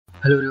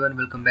Hello everyone,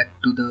 welcome back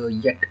to the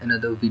yet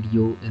another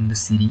video in the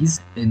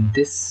series. In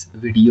this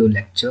video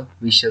lecture,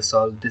 we shall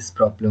solve this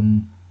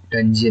problem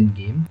dungeon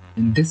game.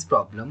 In this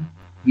problem,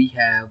 we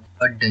have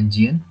a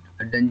dungeon.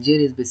 A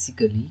dungeon is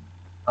basically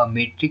a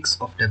matrix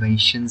of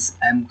dimensions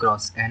m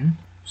cross n.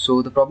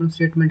 So the problem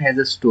statement has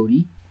a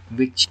story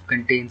which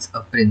contains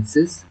a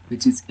princess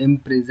which is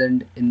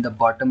imprisoned in the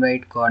bottom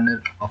right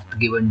corner of the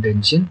given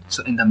dungeon.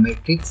 So in the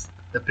matrix,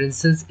 the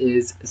princess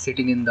is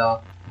sitting in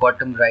the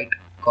bottom right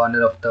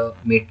corner of the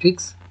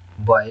matrix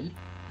while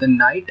the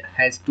knight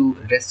has to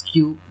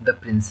rescue the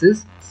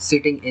princess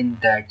sitting in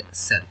that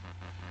cell.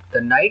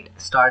 The knight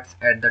starts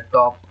at the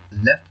top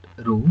left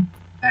room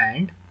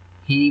and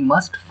he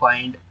must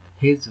find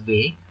his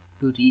way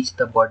to reach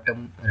the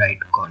bottom right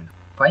corner.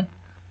 Fine.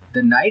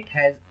 The knight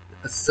has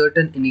a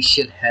certain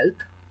initial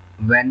health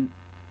when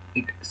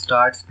it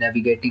starts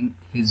navigating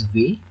his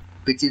way,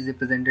 which is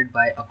represented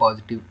by a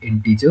positive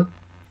integer.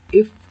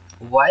 If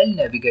while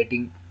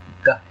navigating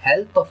the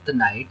health of the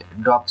knight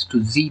drops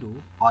to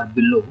 0 or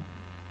below,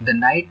 the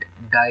knight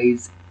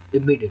dies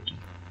immediately.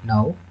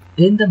 Now,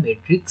 in the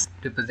matrix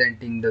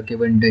representing the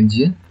given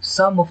dungeon,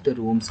 some of the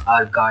rooms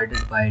are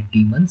guarded by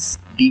demons.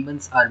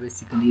 Demons are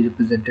basically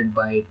represented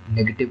by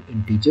negative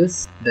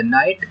integers. The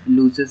knight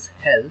loses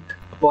health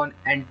upon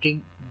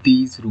entering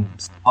these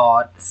rooms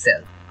or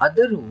cells.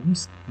 Other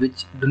rooms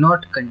which do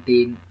not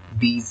contain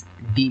these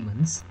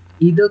demons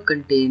either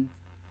contain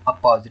a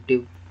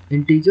positive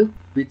integer,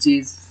 which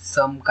is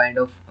some kind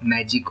of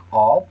magic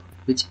orb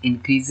which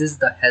increases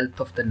the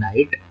health of the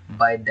knight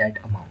by that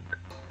amount,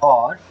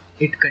 or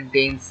it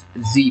contains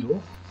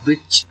 0,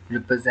 which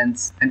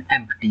represents an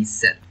empty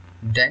cell.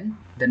 Then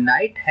the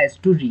knight has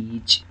to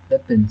reach the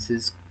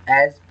princess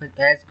as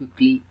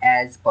quickly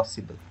as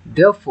possible.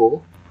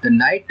 Therefore, the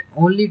knight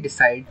only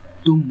decides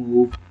to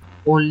move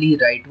only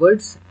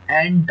rightwards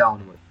and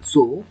downwards.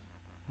 So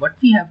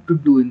what we have to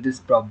do in this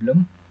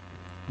problem,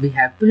 we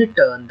have to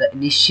return the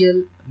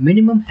initial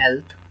minimum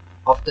health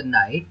of the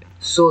knight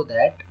so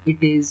that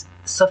it is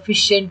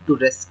sufficient to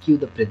rescue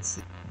the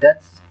princess.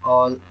 That's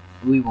all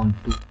we want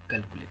to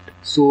calculate.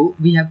 So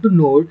we have to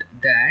note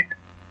that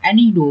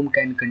any room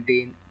can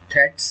contain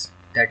threats,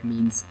 that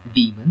means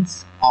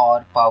demons,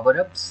 or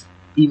power-ups.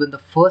 Even the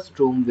first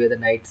room where the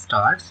knight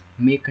starts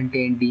may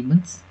contain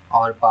demons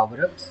or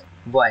power-ups,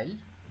 while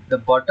the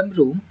bottom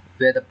room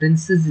where the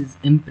princess is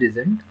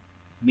imprisoned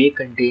may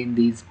contain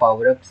these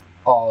power-ups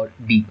or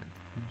demon.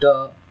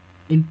 The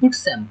input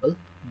sample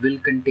will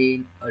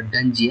contain a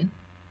dungeon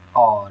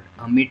or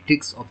a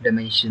matrix of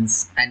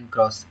dimensions n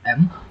cross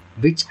m,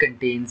 which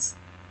contains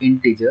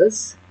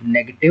integers,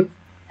 negative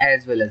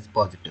as well as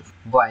positive,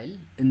 while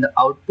in the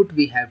output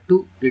we have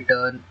to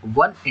return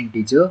one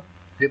integer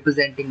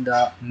representing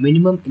the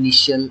minimum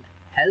initial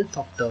health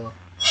of the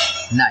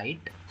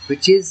knight,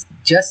 which is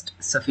just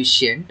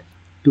sufficient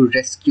to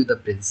rescue the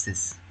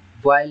princess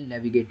while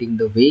navigating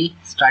the way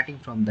starting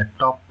from the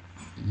top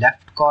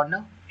left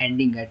corner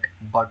ending at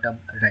bottom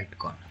right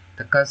corner.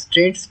 The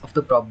constraints of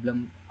the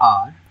problem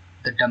are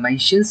the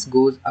dimensions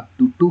goes up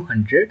to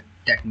 200,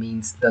 that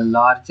means the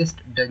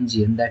largest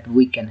dungeon that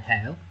we can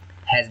have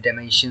has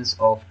dimensions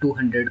of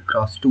 200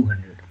 cross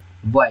 200,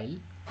 while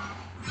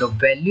the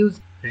values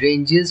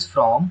ranges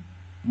from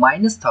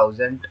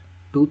 -1000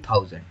 to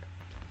 1000.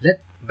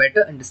 Let's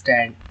better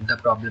understand the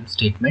problem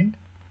statement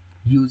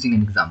using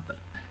an example.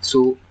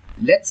 So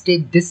let's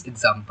take this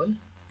example.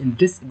 In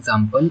this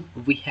example,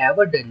 we have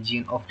a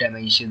dungeon of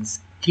dimensions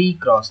 3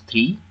 cross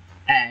 3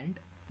 and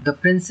the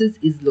princess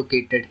is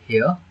located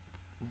here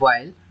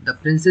while the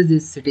princess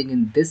is sitting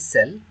in this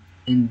cell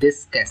in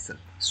this castle.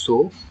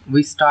 So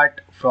we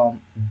start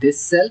from this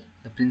cell,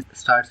 the prince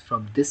starts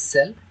from this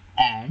cell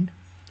and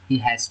he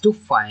has to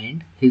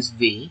find his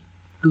way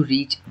to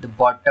reach the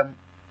bottom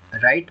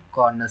right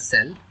corner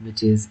cell,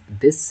 which is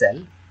this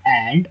cell,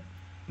 and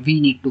we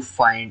need to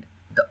find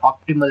the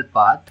optimal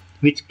path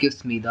which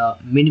gives me the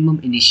minimum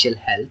initial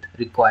health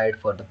required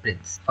for the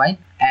prince. Fine.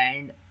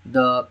 And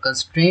the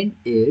constraint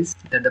is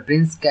that the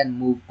prince can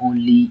move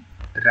only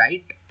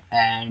right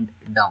and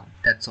down.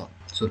 That's all.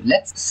 So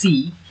let's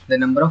see the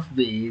number of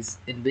ways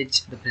in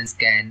which the prince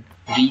can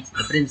reach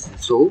the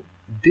princess. So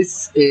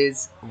this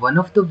is one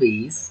of the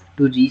ways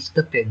to reach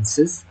the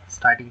princess,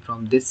 starting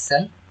from this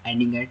cell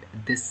ending at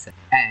this cell,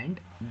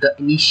 and the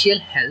initial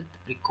health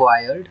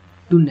required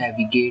to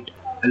navigate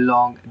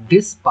along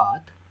this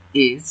path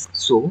is,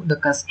 so the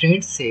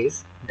constraint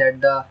says that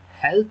the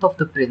health of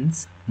the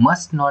prince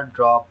must not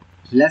drop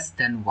less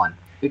than 1.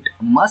 It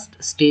must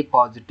stay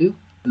positive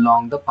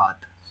along the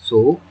path.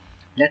 So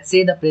let's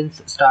say the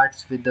prince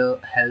starts with the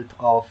health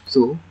of,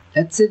 so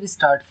let's say we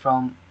start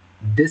from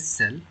this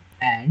cell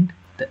and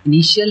the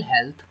initial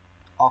health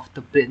of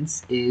the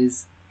prince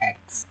is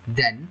x.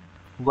 Then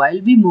while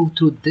we move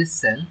through this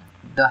cell,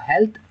 the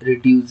health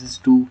reduces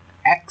to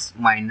x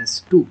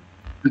minus 2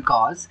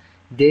 because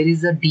there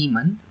is a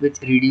demon which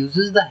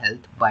reduces the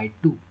health by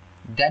 2.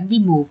 Then we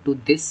move to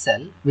this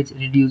cell which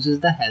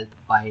reduces the health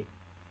by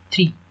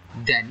 3.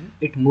 Then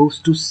it moves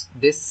to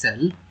this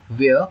cell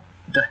where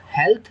the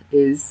health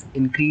is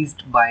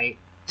increased by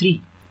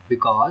 3,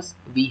 because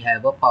we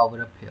have a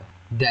power up here.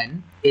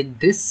 Then in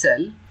this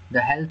cell,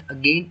 the health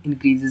again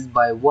increases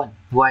by 1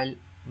 while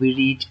we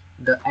reach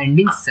the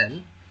ending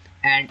cell,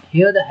 and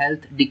here the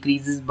health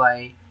decreases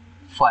by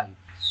 5.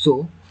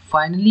 So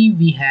finally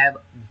we have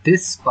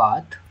this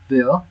path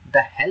where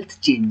the health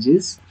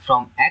changes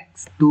from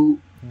X to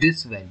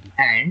this value,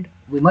 and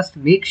we must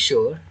make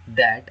sure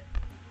that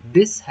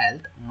this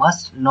health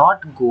must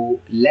not go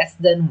less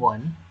than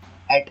 1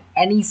 at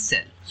any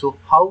cell. So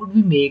how would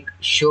we make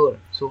sure?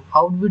 So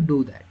how do we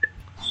do that?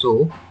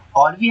 So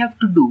all we have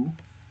to do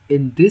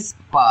in this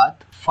path,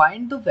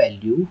 find the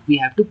value, we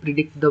have to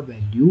predict the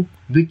value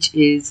which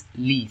is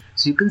least.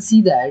 So you can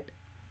see that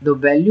the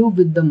value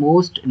with the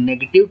most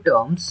negative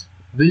terms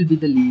will be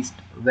the least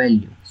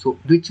value. So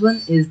which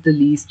one is the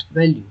least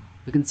value?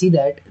 We can see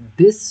that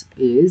this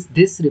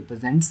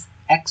represents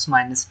x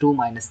minus 2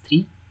 minus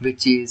 3,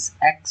 which is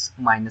x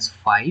minus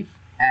 5,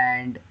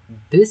 and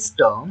this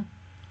term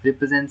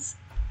represents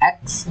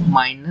x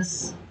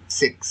minus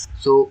 6.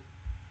 So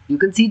you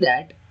can see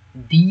that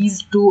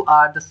these two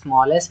are the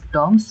smallest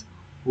terms,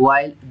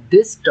 while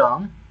this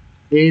term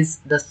is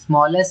the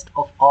smallest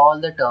of all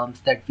the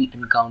terms that we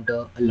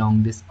encounter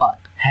along this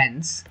path.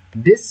 Hence,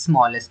 this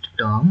smallest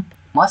term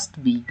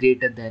must be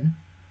greater than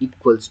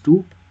equals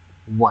to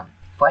 1.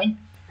 Fine.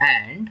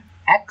 And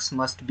x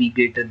must be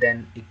greater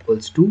than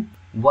equals to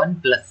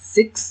 1 plus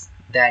 6,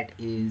 that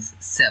is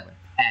 7.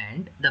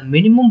 And the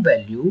minimum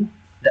value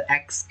the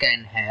x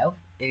can have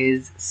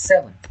is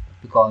 7,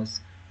 because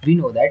we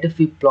know that if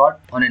we plot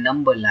on a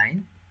number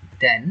line,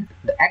 then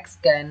the x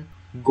can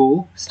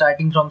go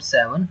starting from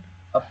 7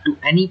 up to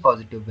any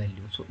positive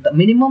value. So the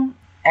minimum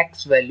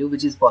x value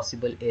which is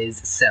possible is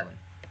 7.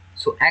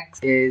 So x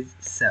is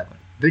 7,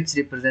 which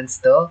represents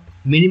the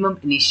minimum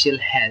initial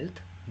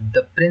health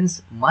the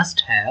prince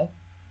must have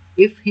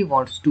if he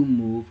wants to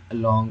move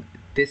along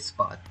this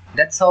path.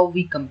 That's how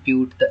we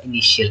compute the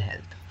initial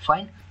health.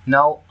 Fine.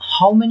 Now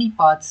how many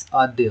paths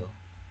are there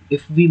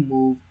if we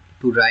move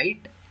to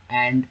right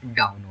and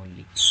down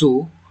only?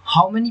 So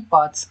how many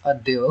paths are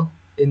there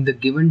in the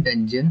given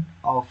dungeon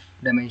of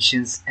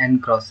dimensions n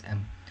cross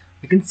m?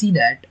 We can see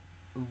that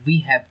we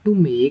have to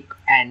make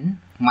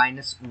n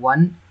minus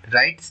 1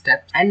 right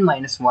steps, n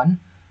minus 1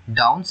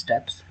 down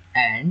steps,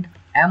 and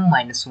m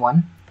minus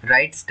 1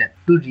 right step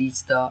to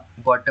reach the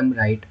bottom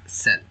right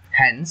cell.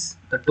 Hence,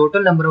 the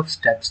total number of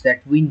steps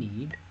that we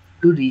need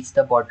to reach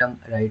the bottom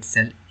right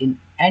cell in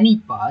any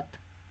path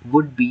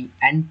would be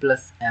n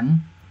plus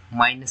m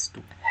minus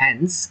 2.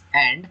 Hence,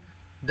 and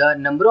the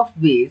number of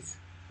ways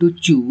to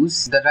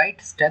choose the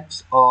right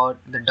steps or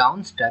the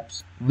down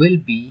steps will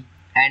be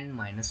n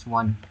minus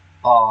 1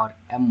 or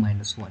m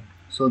minus 1.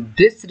 So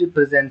this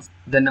represents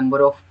the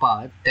number of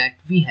paths that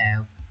we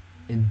have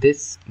in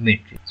this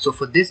matrix. So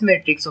for this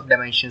matrix of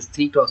dimensions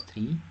 3 cross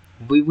 3,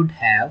 we would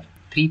have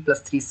 3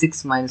 plus 3,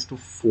 6 minus 2,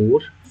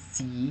 4,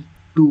 C,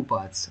 2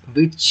 paths,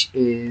 which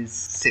is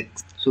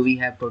 6. So we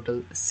have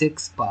total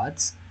 6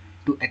 paths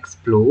to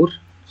explore.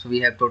 So we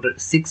have total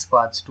 6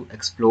 paths to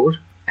explore,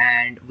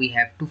 and we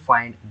have to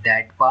find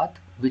that path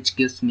which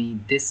gives me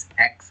this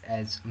x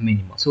as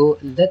minimum. So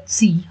let's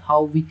see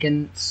how we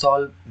can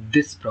solve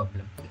this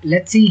problem.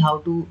 Let's see how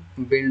to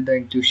build the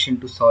intuition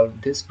to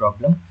solve this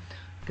problem.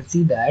 You can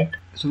see that,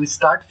 so we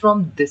start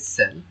from this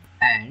cell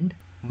and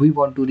we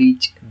want to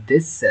reach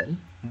this cell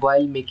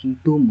while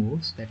making 2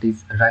 moves, that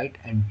is right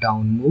and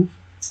down move.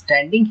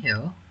 Standing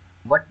here,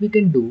 what we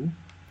can do,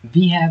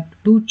 we have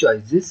 2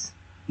 choices,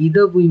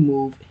 either we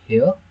move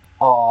here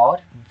or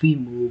we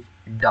move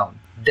down.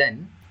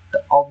 Then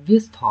the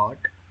obvious thought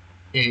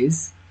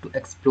is to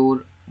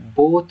explore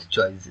both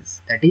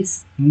choices, that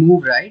is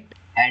move right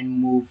and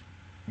move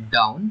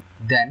down,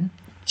 then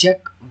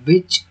check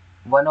which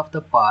one of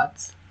the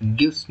paths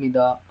gives me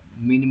the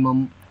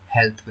minimum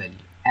health value.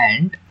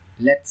 And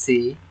let's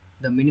say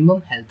the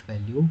minimum health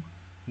value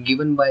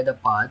given by the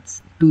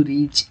paths to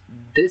reach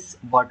this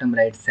bottom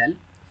right cell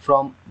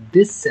from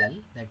this cell,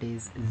 that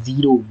is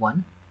 0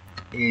 1,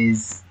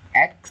 is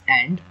x,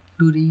 and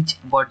to reach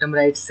bottom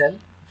right cell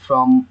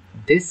from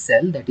this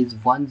cell, that is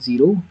 1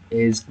 0,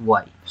 is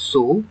y.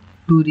 So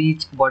to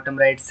reach bottom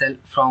right cell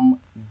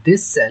from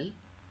this cell,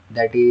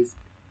 that is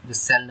the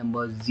cell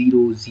number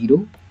 0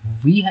 0,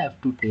 we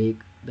have to take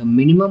the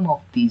minimum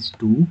of these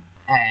two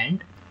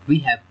and we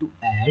have to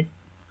add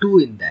 2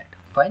 in that.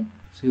 Fine.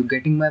 So you're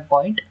getting my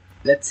point.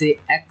 Let's say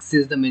x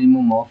is the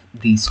minimum of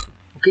these two.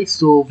 Okay,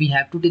 so we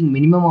have to take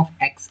minimum of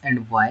x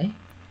and y,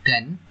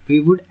 then we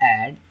would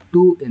add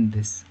 2 in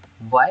this.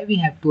 Why we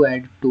have to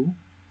add 2?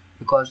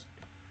 Because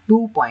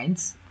 2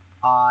 points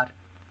are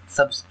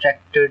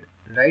subtracted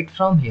right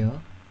from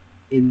here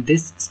in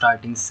this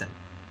starting cell.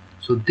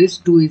 So this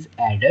 2 is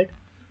added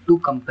to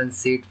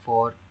compensate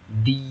for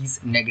these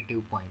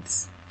negative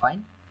points.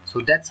 Fine.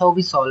 So that's how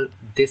we solve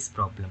this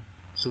problem.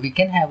 So we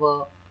can have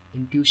a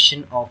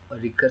intuition of a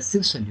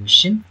recursive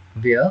solution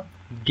where,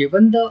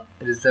 given the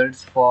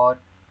results for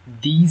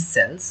these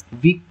cells,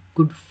 we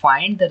could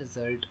find the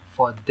result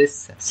for this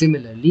cell.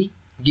 Similarly,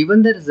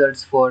 given the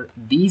results for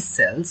these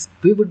cells,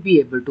 we would be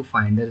able to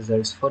find the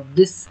results for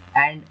this,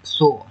 and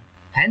so on.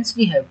 Hence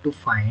we have to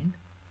find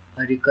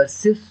a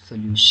recursive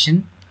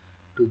solution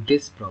to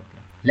this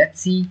problem.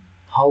 Let's see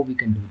how we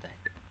can do that.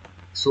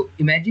 So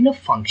imagine a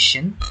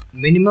function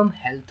minimum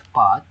health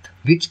path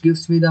which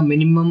gives me the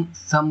minimum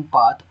sum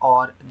path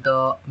or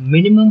the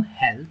minimum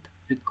health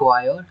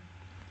required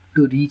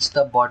to reach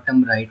the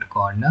bottom right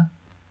corner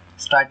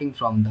starting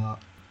from the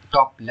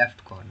top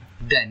left corner.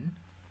 Then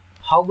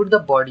how would the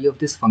body of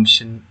this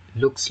function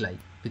looks like?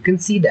 We can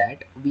see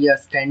that we are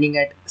standing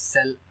at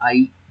cell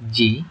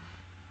ij.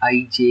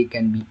 Ij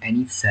can be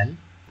any cell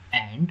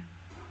and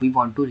we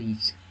want to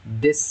reach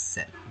this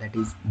cell, that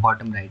is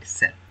bottom right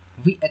cell.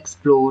 We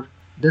explore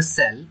the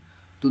cell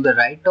to the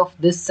right of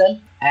this cell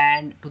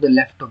and to the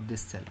left of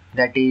this cell,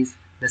 that is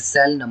the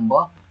cell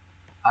number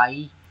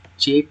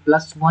ij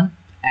plus 1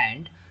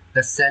 and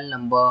the cell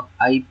number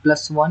I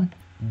plus 1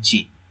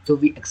 j. So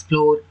we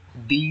explore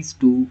these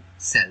two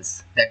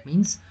cells. That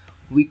means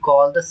we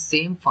call the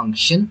same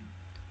function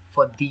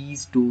for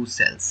these two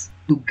cells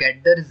to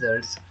get the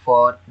results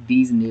for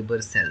these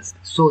neighbor cells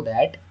so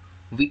that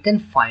we can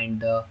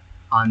find the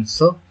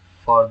answer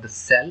for the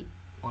cell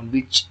on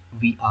which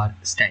we are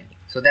standing.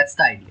 So that's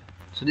the idea.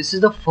 So this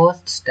is the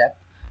first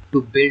step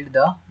to build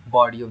the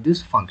body of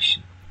this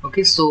function.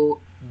 Okay, so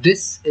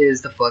this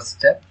is the first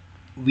step.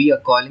 We are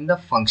calling the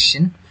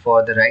function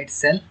for the right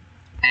cell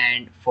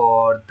and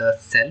for the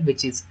cell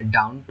which is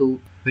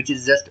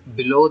just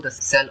below the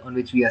cell on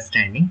which we are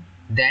standing.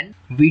 Then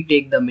we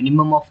take the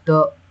minimum of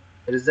the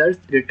results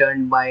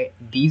returned by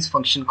these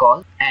function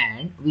calls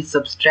and we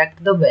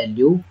subtract the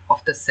value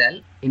of the cell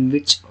in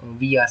which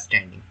we are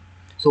standing.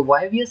 So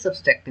why we are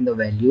subtracting the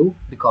value?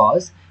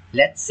 Because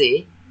let's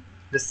say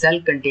the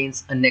cell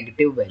contains a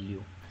negative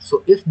value.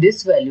 So if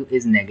this value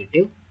is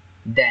negative,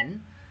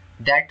 then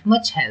that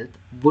much health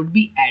would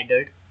be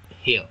added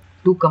here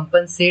to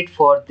compensate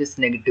for this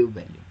negative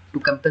value, to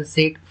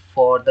compensate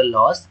for the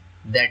loss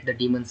that the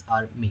demons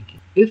are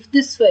making. If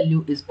this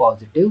value is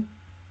positive,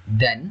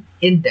 then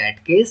in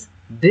that case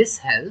this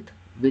health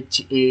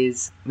which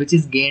is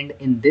gained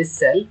in this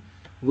cell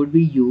would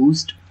be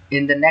used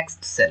in the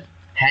next cell.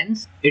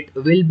 Hence it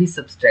will be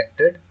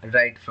subtracted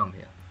right from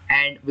here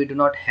and we do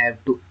not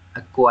have to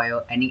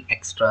acquire any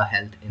extra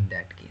health in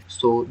that case.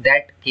 So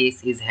that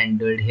case is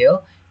handled here.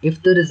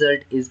 If the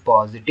result is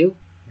positive,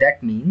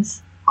 that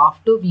means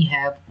after we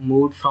have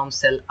moved from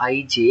cell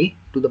ij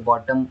to the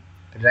bottom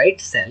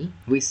right cell,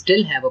 we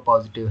still have a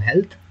positive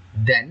health,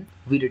 then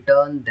we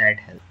return that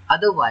health.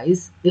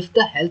 Otherwise, if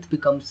the health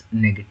becomes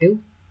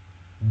negative,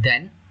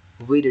 then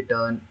we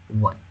return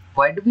 1.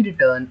 Why do we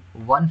return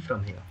 1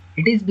 from here?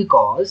 It is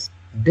because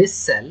this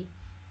cell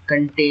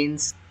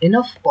contains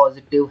enough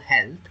positive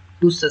health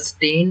to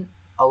sustain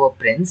our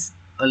prince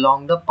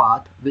along the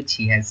path which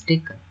he has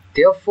taken.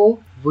 Therefore,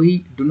 we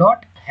do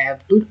not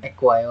have to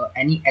acquire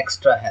any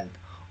extra health.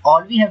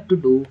 All we have to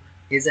do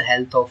is a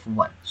health of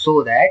 1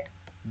 so that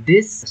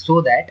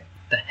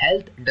the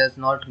health does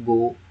not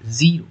go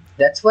 0.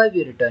 That's why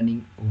we are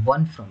returning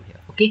 1 from here.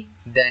 Okay,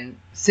 then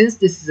since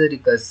this is a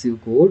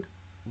recursive code,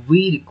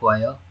 we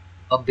require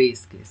a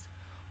base case.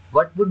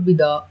 What would be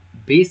the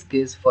base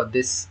case for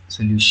this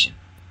solution?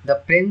 The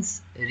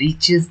prince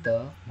reaches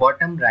the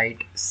bottom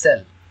right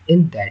cell.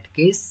 In that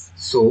case,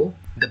 so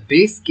the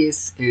base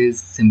case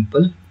is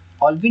simple.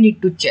 All we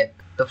need to check,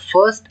 the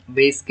first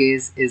base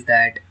case is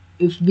that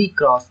if we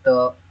cross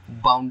the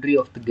boundary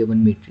of the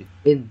given matrix,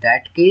 in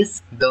that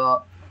case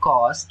the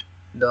cost,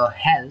 the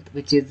health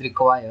which is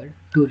required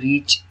to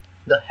reach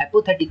the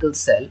hypothetical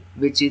cell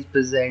which is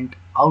present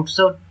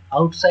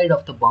outside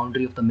of the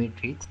boundary of the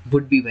matrix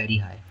would be very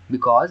high,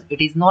 because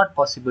it is not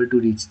possible to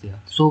reach there.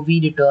 So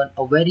we return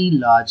a very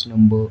large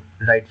number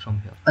right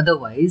from here.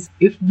 Otherwise,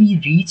 if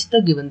we reach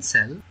the given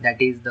cell,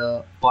 that is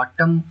the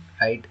bottom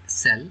right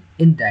cell,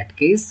 in that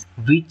case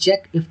we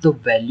check if the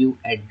value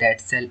at that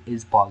cell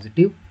is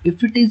positive.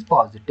 If it is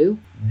positive,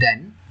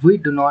 then we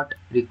do not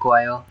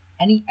require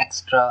any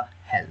extra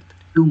health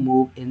to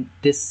move in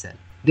this cell.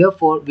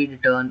 Therefore we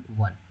return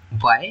 1.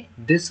 Why?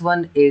 This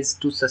one is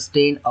to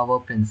sustain our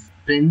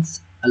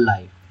prince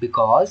alive,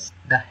 because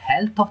the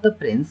health of the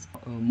prince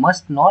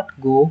must not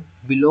go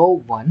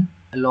below 1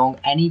 along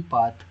any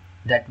path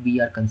that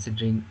we are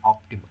considering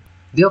optimal.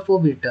 Therefore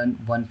we return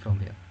 1 from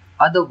here.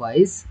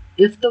 Otherwise,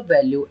 if the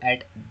value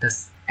at the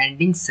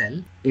ending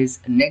cell is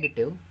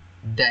negative,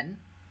 then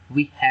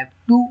we have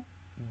to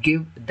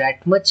give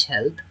that much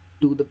health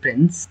to the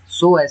prince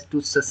so as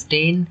to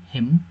sustain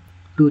him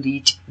to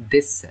reach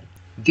this cell.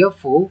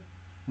 Therefore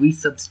we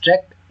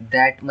subtract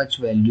that much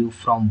value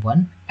from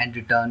 1 and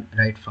return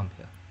right from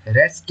here.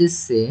 Rest is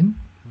same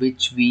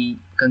which we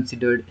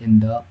considered in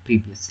the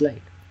previous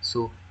slide.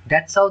 So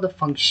that's how the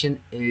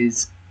function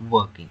is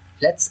working.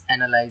 Let's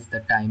analyze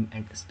the time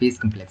and space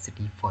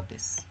complexity for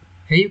this.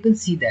 Here you can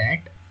see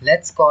that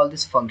let's call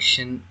this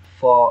function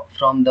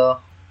from the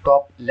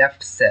top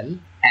left cell,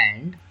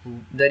 and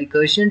the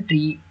recursion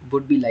tree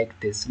would be like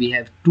this. We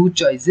have 2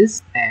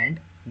 choices and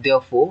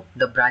therefore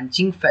the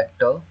branching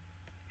factor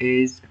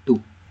is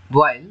 2,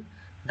 while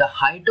the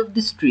height of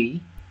this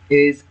tree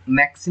is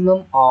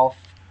maximum of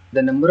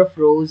the number of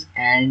rows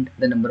and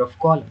the number of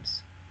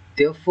columns.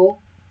 Therefore,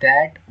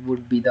 that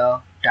would be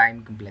the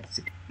time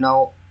complexity.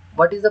 Now,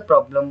 what is the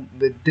problem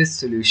with this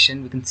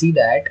solution? We can see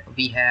that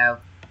we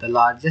have the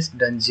largest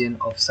dungeon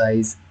of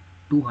size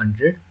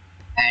 200,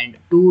 and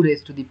 2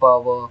 raised to the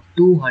power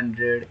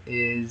 200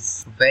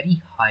 is very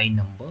high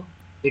number.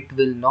 It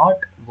will not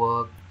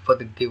work for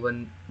the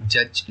given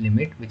judge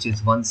limit, which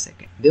is 1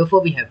 second.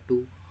 Therefore, we have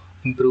to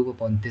improve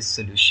upon this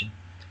solution.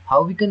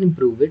 How we can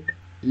improve it?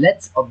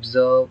 Let's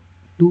observe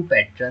two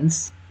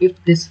patterns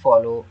if this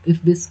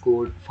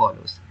code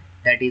follows,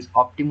 that is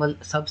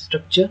optimal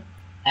substructure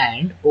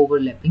and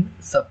overlapping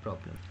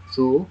subproblem.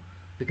 So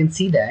we can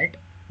see that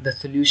the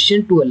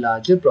solution to a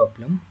larger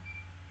problem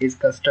is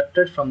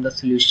constructed from the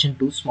solution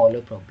to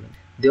smaller problem.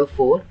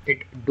 Therefore,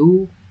 it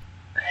do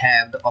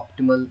have the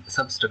optimal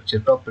substructure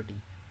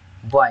property,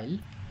 while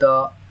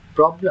the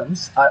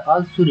problems are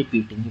also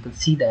repeating. You can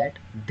see that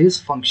this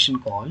function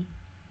call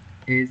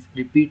is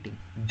repeating.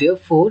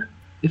 Therefore,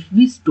 if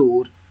we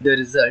store the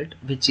result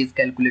which is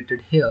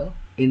calculated here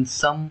in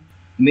some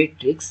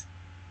matrix,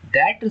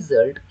 that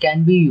result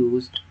can be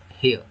used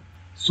here,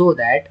 so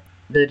that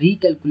the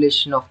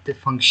recalculation of the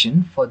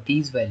function for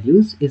these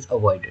values is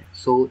avoided.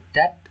 So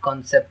that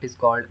concept is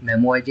called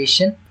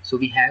memoization. So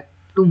we have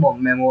to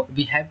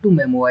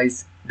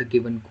memoize the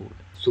given code.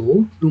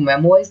 So to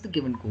memoize the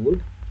given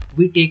code,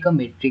 we take a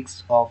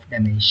matrix of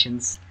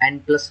dimensions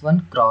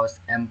n+1 cross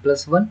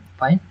m+1,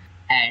 fine,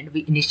 and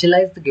we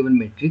initialize the given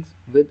matrix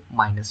with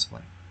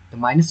 -1. The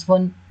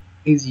 -1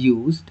 is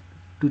used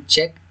to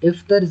check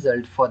if the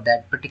result for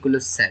that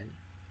particular cell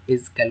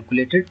is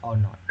calculated or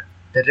not.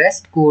 The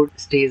rest code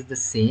stays the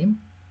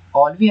same.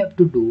 All we have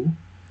to do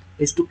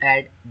is to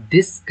add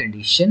this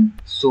condition.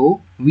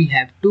 So we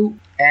have to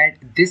add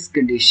this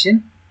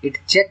condition. It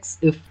checks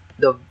if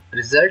the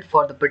result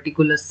for the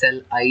particular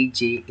cell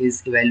ij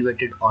is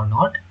evaluated or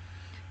not.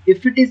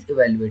 If it is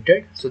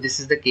evaluated, so this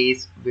is the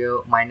case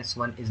where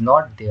 -1 is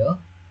not there,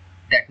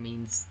 that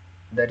means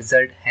the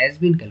result has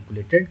been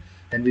calculated,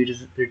 then we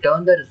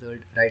return the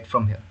result right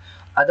from here.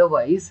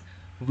 Otherwise,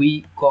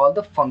 we call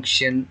the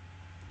function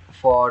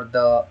for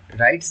the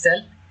right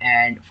cell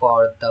and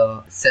for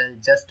the cell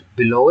just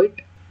below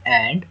it,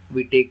 and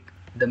we take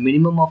the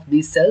minimum of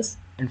these cells,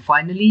 and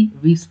finally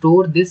we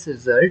store this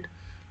result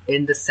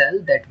in the cell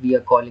that we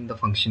are calling the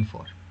function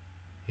for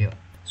here.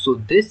 So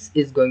this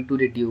is going to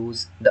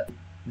reduce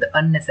the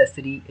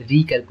unnecessary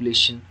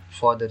recalculation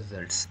for the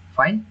results.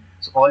 Fine.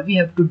 So all we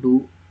have to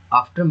do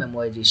after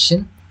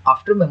memoization,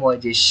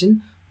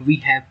 we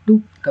have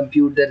to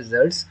compute the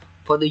results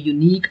for the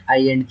unique I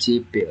and j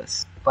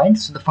pairs. Fine.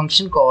 So the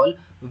function call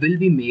will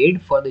be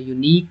made for the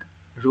unique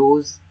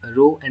row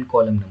and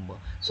column number.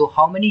 So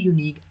how many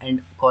unique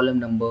and column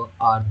number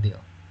are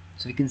there?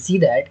 So we can see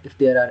that if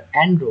there are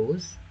n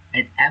rows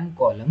and m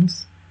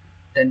columns,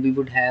 then we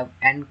would have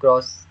n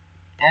cross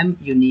m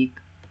unique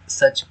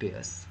such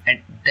pairs,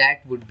 and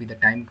that would be the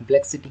time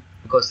complexity,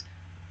 because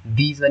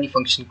these many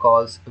function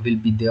calls will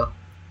be there.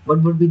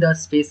 What would be the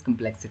space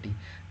complexity?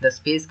 The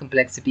space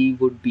complexity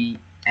would be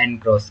n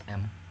cross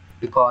m,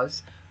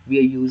 because we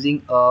are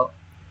using a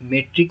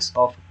matrix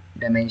of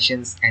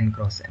dimensions n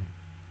cross m,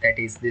 that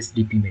is this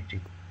DP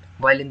matrix.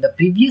 While in the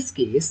previous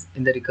case,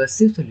 in the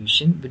recursive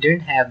solution, we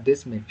didn't have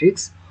this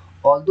matrix,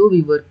 although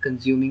we were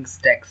consuming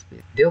stack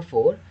space.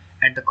 Therefore,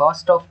 at the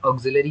cost of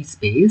auxiliary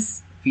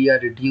space, we are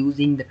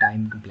reducing the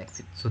time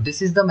complexity. So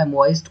this is the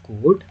memoized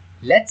code.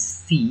 Let's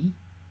see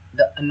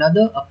the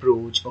another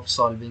approach of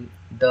solving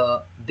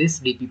this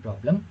DP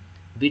problem,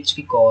 which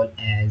we call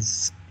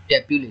as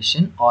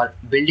tabulation, or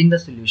building the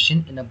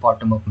solution in a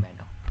bottom-up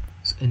manner.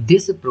 So in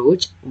this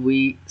approach,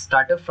 we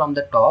started from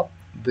the top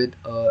with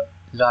a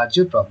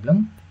larger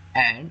problem,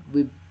 and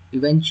we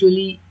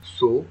eventually,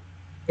 so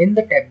in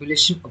the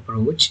tabulation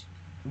approach,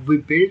 we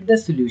build the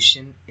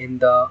solution in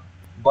the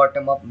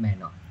bottom-up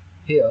manner.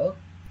 Here,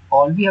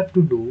 all we have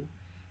to do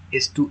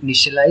is to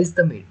initialize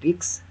the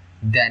matrix,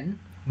 then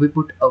we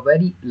put a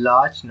very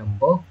large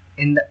number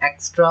in the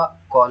extra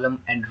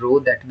column and row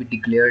that we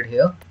declared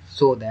here,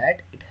 so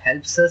that it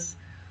helps us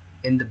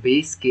in the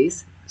base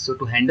case. So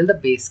to handle the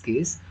base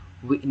case,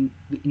 we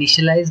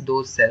initialize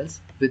those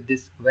cells with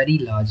this very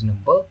large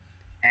number,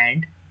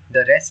 and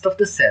the rest of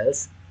the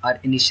cells are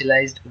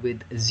initialized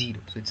with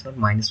 0. So it's not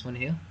 -1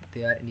 here,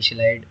 they are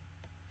initialized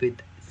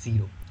with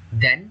 0.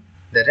 Then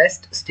the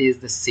rest stays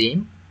the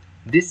same.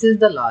 This is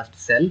the last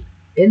cell.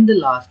 In the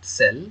last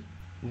cell,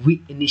 we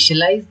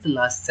initialize the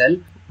last cell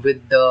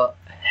with the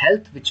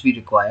health which we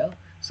require.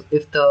 So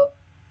if the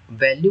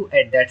value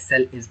at that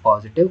cell is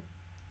positive,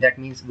 that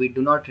means we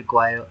do not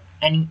require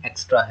any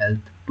extra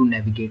health to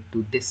navigate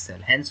to this cell.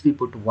 Hence we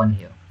put 1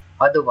 here.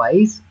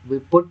 Otherwise, we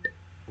put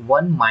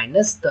 1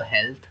 minus the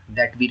health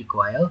that we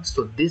require.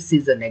 So this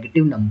is a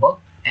negative number,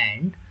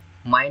 and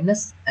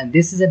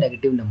this is a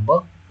negative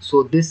number.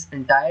 So this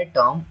entire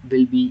term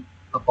will be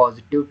a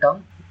positive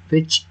term,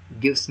 which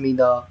gives me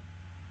the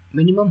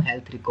minimum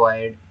health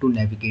required to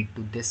navigate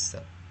to this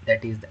cell,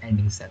 that is the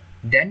ending cell.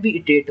 Then we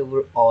iterate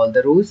over all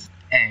the rows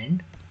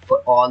and for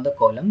all the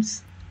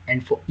columns,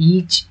 and for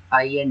each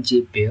I and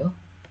j pair,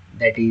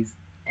 that is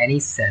any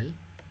cell,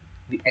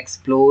 we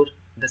explore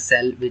the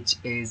cell which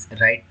is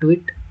right to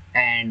it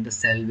and the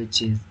cell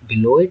which is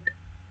below it.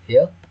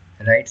 Here,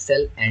 right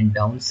cell and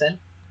down cell,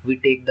 we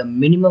take the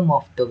minimum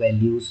of the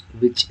values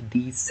which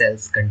these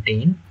cells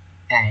contain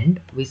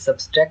and we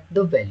subtract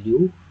the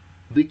value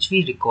which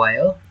we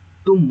require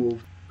to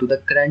move to the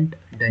current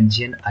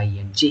dungeon I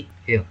and j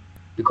here.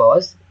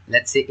 Because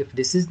let's say if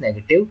this is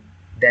negative,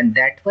 then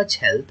that much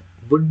health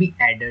would be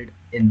added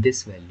in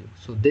this value.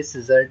 So this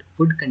result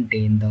would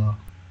contain the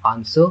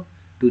answer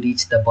to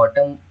reach the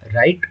bottom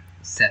right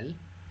cell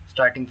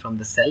starting from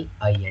the cell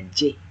I and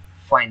j.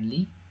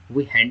 Finally,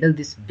 we handle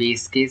this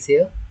base case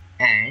here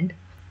and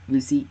we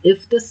see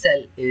if the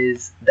cell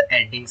is the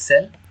ending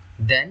cell,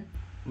 then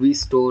we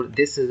store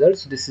this result.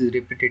 So this is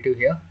repetitive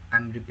here.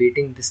 I'm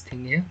repeating this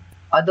thing here.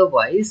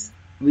 Otherwise,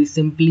 we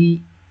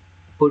simply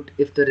put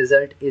if the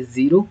result is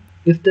 0.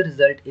 If the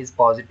result is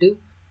positive,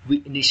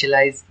 we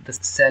initialize the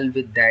cell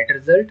with that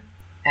result,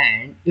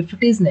 and if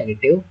it is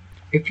negative,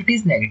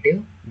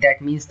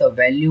 that means the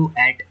value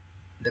at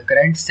the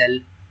current cell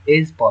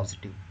is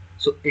positive.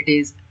 So it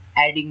is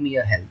adding me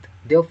a health.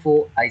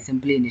 Therefore, I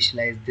simply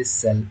initialize this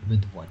cell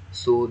with 1.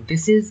 So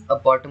this is a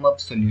bottom-up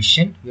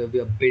solution where we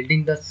are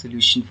building the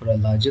solution for a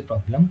larger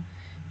problem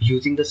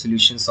using the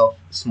solutions of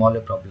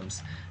smaller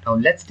problems. Now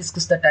let's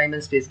discuss the time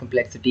and space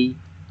complexity,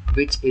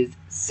 which is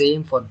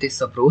same for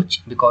this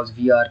approach because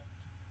we are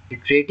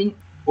iterating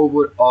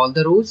over all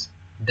the rows.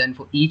 Then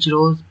for each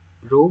row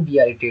we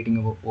are iterating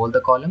over all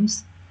the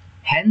columns,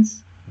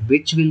 hence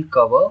which will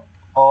cover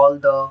all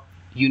the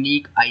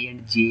unique I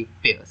and j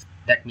pairs.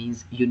 That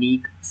means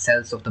unique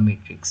cells of the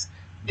matrix.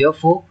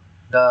 Therefore,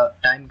 the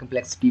time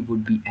complexity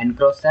would be n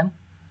cross m,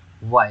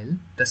 while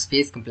the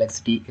space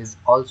complexity is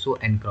also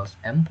n cross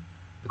m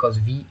because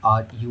we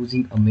are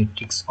using a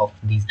matrix of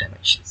these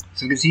dimensions.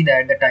 So you can see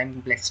that the time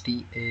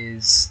complexity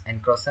is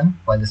n cross m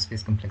while the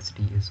space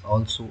complexity is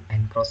also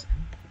n cross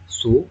m.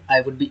 So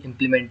I would be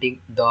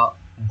implementing the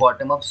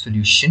bottom-up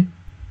solution.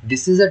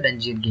 This is a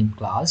dungeon game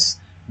class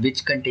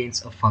which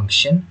contains a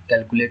function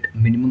calculate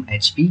minimum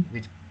HP,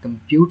 which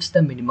computes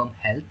the minimum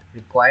health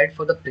required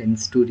for the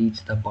prince to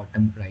reach the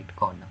bottom right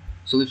corner.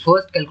 So we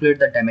first calculate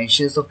the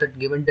dimensions of the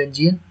given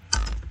dungeon.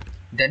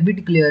 Then we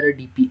declare a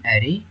DP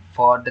array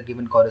for the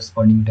given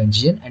corresponding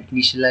dungeon and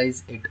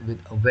initialize it with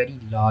a very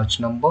large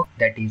number,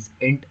 that is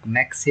int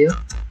max here.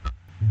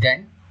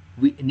 Then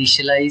we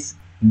initialize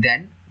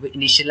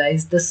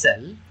the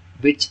cell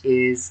which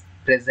is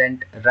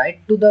present right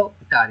to the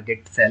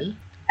target cell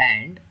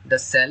and the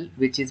cell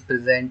which is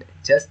present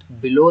just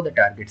below the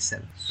target cell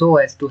so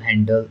as to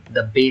handle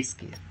the base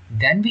case.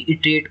 Then we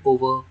iterate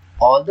over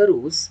all the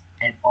rows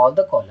and all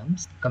the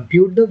columns,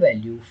 compute the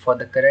value for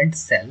the current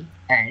cell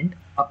and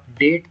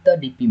update the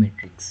DP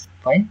matrix.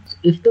 Fine. So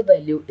if the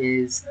value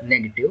is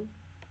negative,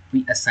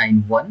 we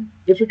assign 1.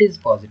 If it is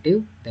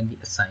positive, then we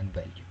assign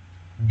value.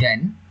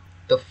 Then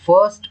the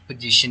first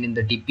position in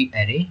the DP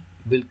array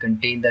will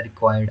contain the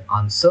required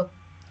answer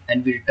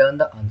and we return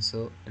the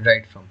answer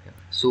right from here.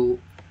 So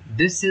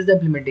this is the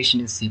implementation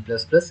in C++.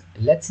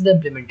 Let's see the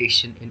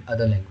implementation in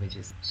other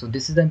languages. So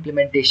this is the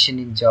implementation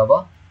in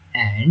Java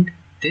and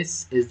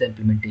this is the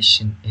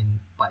implementation in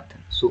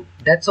Python. So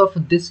that's all for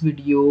this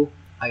video.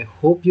 I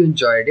hope you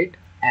enjoyed it,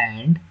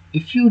 and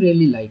if you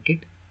really like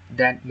it,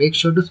 then make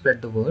sure to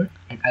spread the word,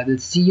 and I will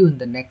see you in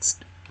the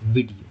next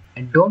video.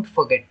 And don't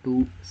forget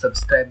to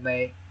subscribe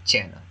my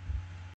channel.